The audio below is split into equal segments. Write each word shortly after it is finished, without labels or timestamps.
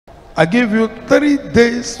I give you 3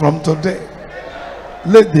 days from today.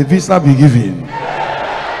 Let the visa be given.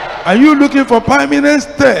 Are you looking for permanent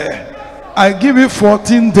stay? I give you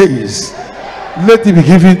 14 days. Let it be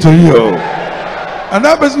given to you. And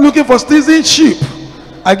that person looking for citizenship,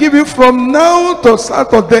 I give you from now to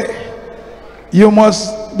Saturday. You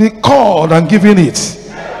must be called and given it.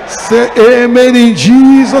 Say amen in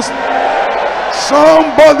Jesus.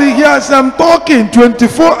 Somebody here, as I'm talking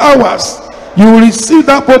 24 hours, you will receive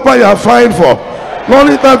that paper you have filed for.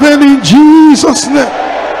 Lord, intervene in Jesus' name.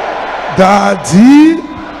 Daddy,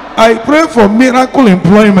 I pray for miracle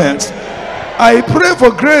employment. I pray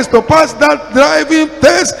for grace to pass that driving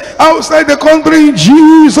test outside the country in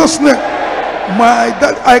Jesus' name. My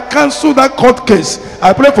dad, I cancel that court case.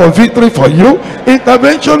 I pray for victory for you.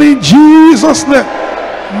 Intervention in Jesus' name.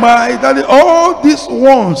 My daddy, all these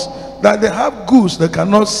ones that they have goods they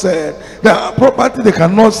cannot sell, they have property they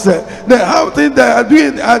cannot sell, they have things they are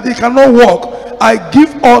doing and they cannot walk. I give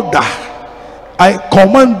order. I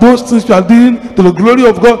command those things you are doing to the glory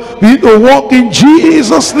of God be to walk in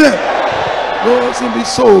Jesus' name. Those will be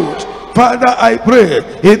sold. Father, I pray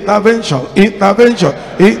intervention, intervention,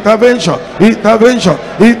 intervention, intervention,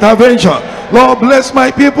 intervention. Lord, bless my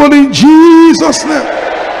people in Jesus' name.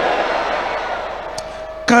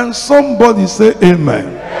 Can somebody say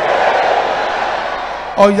amen?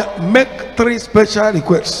 Or make 3 special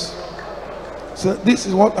requests. So this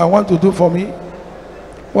is what I want to do for me.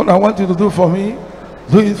 What I want you to do for me.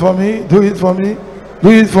 Do it for me. Do it for me.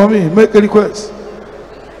 Do it for me. Make a request.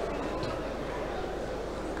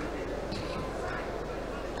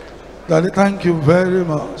 Daddy, thank you very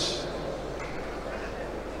much.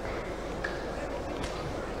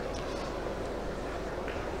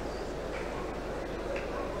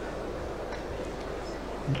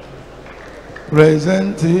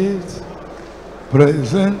 Present it.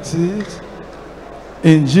 Present it.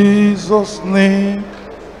 In Jesus' name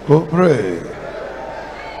we pray.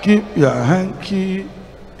 Keep your hanky,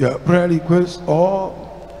 your prayer requests up.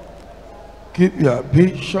 Keep your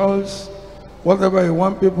pictures. Whatever you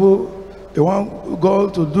want people, you want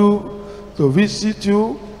God to do to visit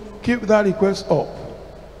you, keep that request up.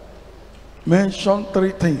 Mention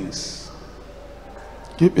 3 things.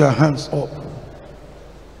 Keep your hands up.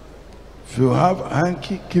 If you have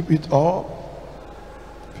hanky, keep it up.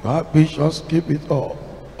 If you have pictures, keep it up.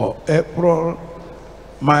 Or April,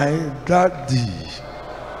 my daddy,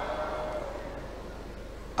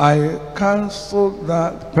 I cancel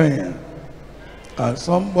that pain. And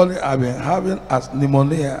somebody I've been having as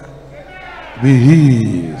pneumonia, be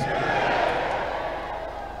healed.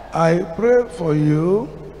 I pray for you,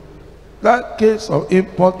 that case of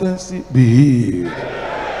impotency be healed.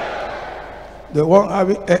 The one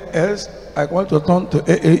having AS, I want to turn to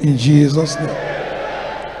AA in Jesus' name.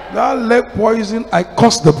 That leg poison, I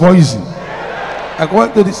caused the poison. I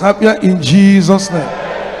want to disappear in Jesus' name.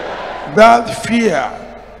 That fear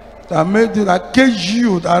that made you, that caged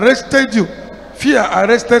you, that arrested you, fear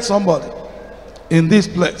arrested somebody in this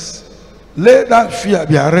place. Let that fear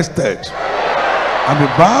be arrested and be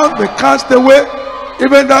bound, be cast away.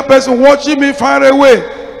 Even that person watching me far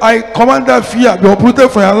away, I command that fear be uprooted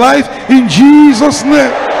from your life in Jesus'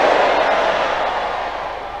 name.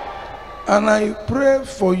 And I pray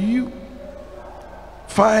for you,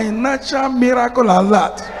 financial miracle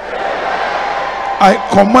alert. I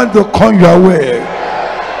command to come your way.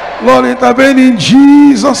 Lord, intervene in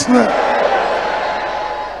Jesus' name.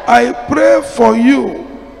 I pray for you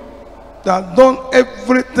that done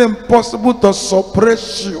everything possible to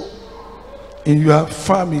suppress you in your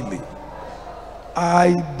family.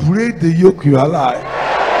 I break the yoke you are alive.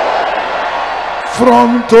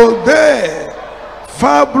 From today,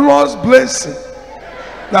 fabulous blessing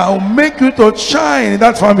that will make you to shine in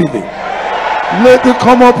that family. Let it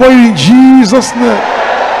come upon you in Jesus' name.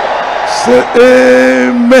 Say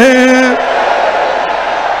amen.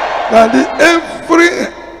 That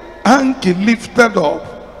every hanky lifted up,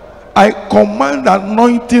 I command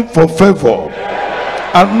anointing for favor,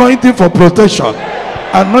 anointing for protection,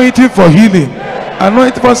 anointing for healing,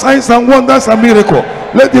 anointing for signs and wonders and miracles.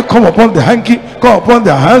 Let it come upon the hanky, come upon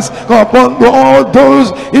their hands, come upon all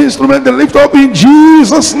those instruments they lift up in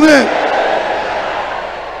Jesus' name.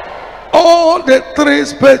 All the 3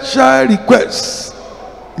 special requests,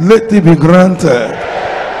 let it be granted.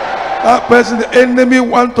 That person, the enemy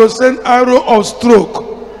want to send arrow of stroke,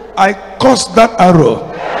 I curse that arrow.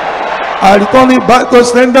 I return it back to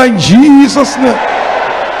sender in Jesus' name.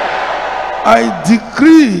 I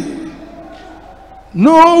decree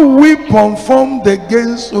no weapon formed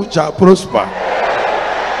against you shall prosper.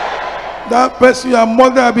 That person, your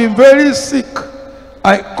mother, have been very sick.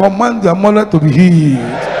 I command your mother to be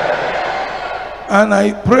healed. And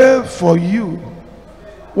I pray for you,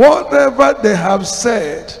 whatever they have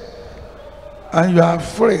said, and you are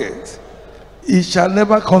afraid, it shall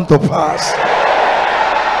never come to pass.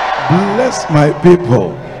 Bless my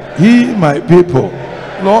people, heal my people,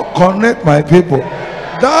 Lord, connect my people.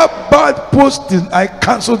 That bad posting, I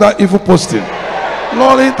cancel that evil posting.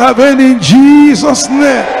 Lord, intervene in Jesus'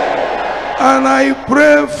 name. And I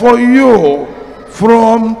pray for you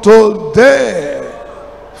from today.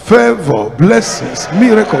 Favor, blessings,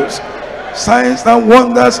 miracles, signs and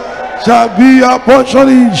wonders shall be your portion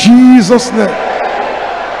in Jesus' name.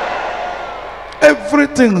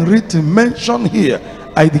 Everything written, mentioned here,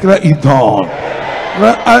 I declare it done.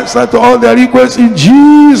 Answer to all their requests in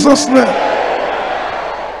Jesus' name.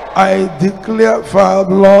 I declare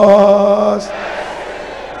fabulous,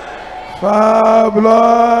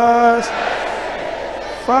 fabulous,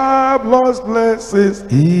 fabulous blessings.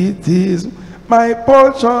 It is my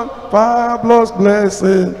portion, fabulous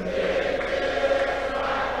blessing,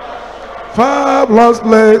 fabulous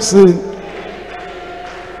blessing,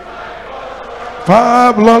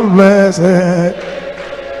 fabulous blessing.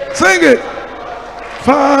 Sing it.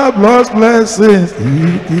 Fabulous blessings.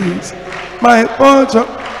 It is my portion,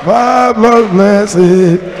 fabulous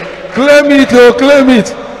blessing. Claim it, oh, claim it.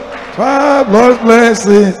 Fabulous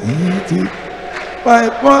blessings. It is my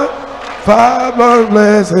portion, fabulous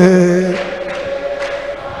blessing.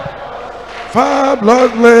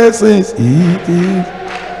 Fabulous blessings, it is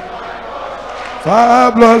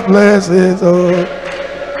fabulous blessings. Oh,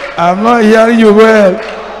 I'm not hearing you well.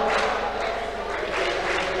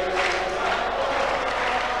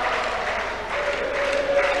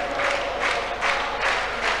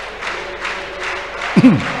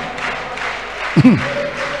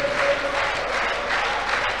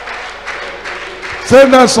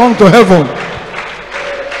 Send that song to heaven.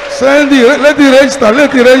 Send it, let it register,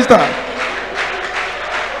 let it register.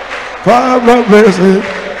 Fabulous blessing,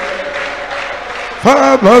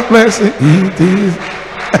 fabulous blessing, it is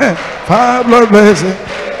fabulous blessing,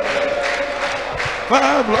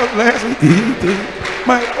 fabulous blessing, it is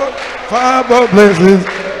my fabulous blessing,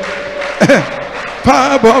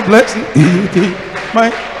 fabulous blessing, it is my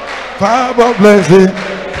fabulous blessing,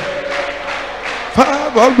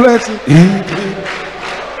 fabulous blessing, it is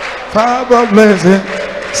fabulous blessing.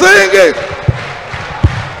 Sing it.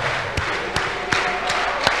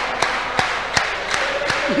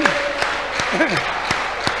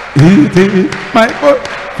 It is my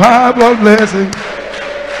fabulous blessing,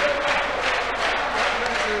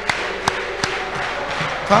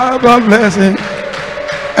 fabulous blessing,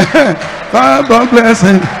 fabulous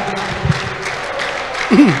blessing.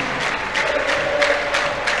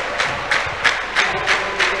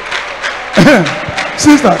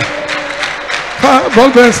 Sister,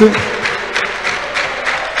 fabulous blessing.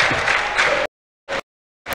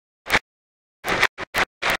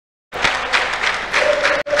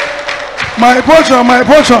 My portion, my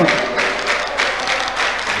portion.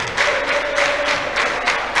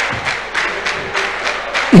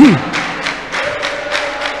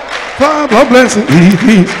 Fabulous blessing, it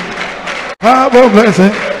is fabulous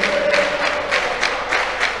blessing.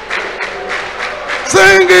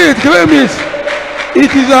 Sing it, claim it.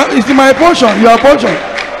 It is my portion, your portion.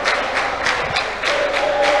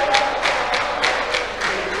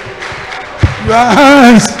 Your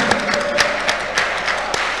hands.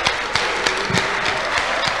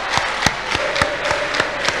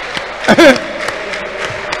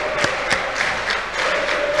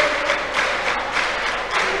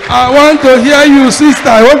 I want to hear you, sister.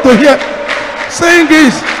 I want to hear. Sing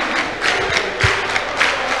this.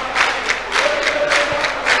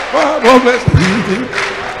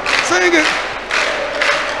 Sing it.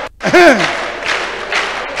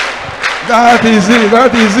 That is it.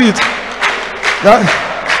 That is it. That.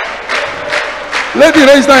 Let it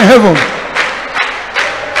raise down in heaven.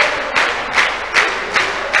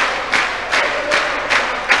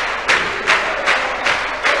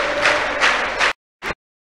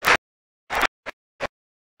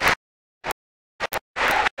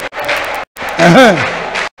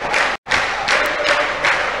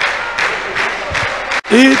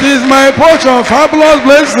 It is my portion, fabulous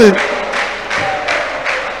blessing.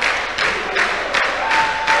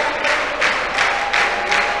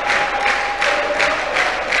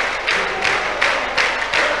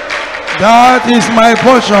 That is my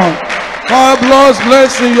portion, fabulous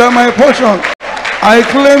blessing. You are my portion. I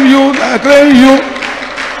claim you. I claim you.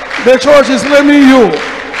 The church is claiming you.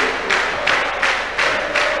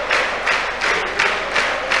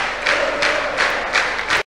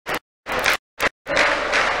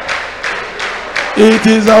 It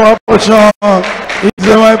is our portion. It is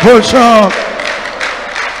my portion.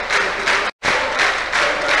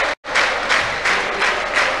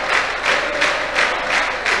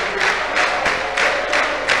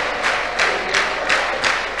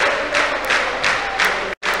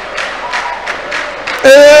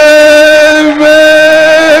 Amen.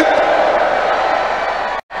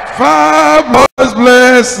 Fabulous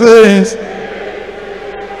blessings.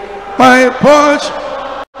 My portion.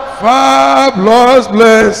 Fabulous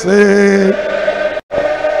blessings.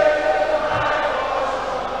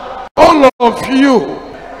 All of you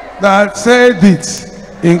that said it,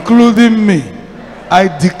 including me, I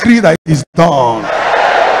decree that it is done.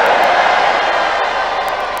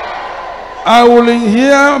 I will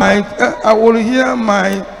hear my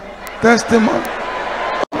testimony.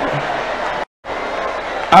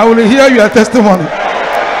 I will hear your testimony.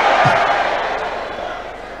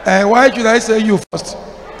 Why should I say you first?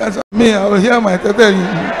 That's me. I will hear my testimony.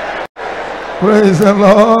 Praise the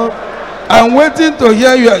Lord. I'm waiting to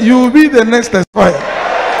hear you. You will be the next testifier.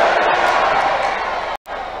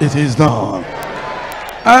 It is done.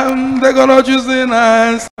 And they're gonna choose in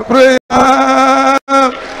answer prayer.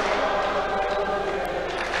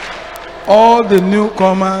 All the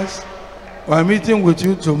newcomers, we're meeting with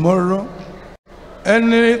you tomorrow.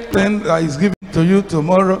 Anything that is given to you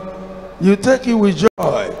tomorrow, you take it with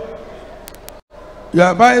joy.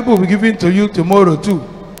 Your Bible will be given to you tomorrow too.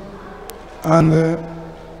 And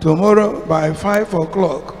tomorrow by 5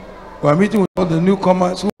 o'clock, we're meeting with all the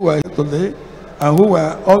newcomers who are here today and who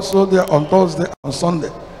were also there on Thursday and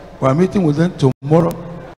Sunday. We're meeting with them tomorrow,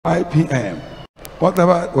 5 p.m.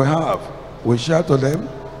 Whatever we have, we share to them.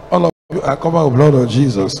 All of you are covered with the blood of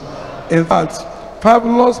Jesus. In fact,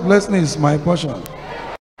 fabulous blessing is my portion.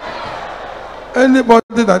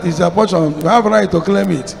 Anybody that is your portion, you have a right to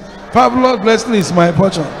claim it. Fabulous blessing is my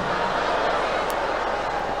portion.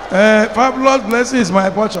 Fabulous blessing is my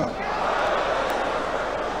portion.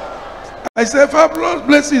 I say fabulous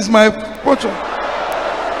blessing is my portion.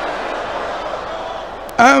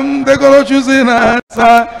 And they're going to choose in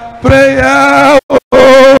answer prayer.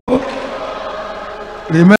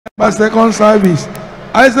 Remember second service.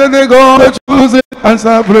 I said they're going to choose it,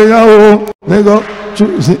 answer prayer. They're going to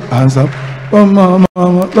choose it, answer.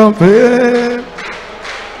 Don't pray.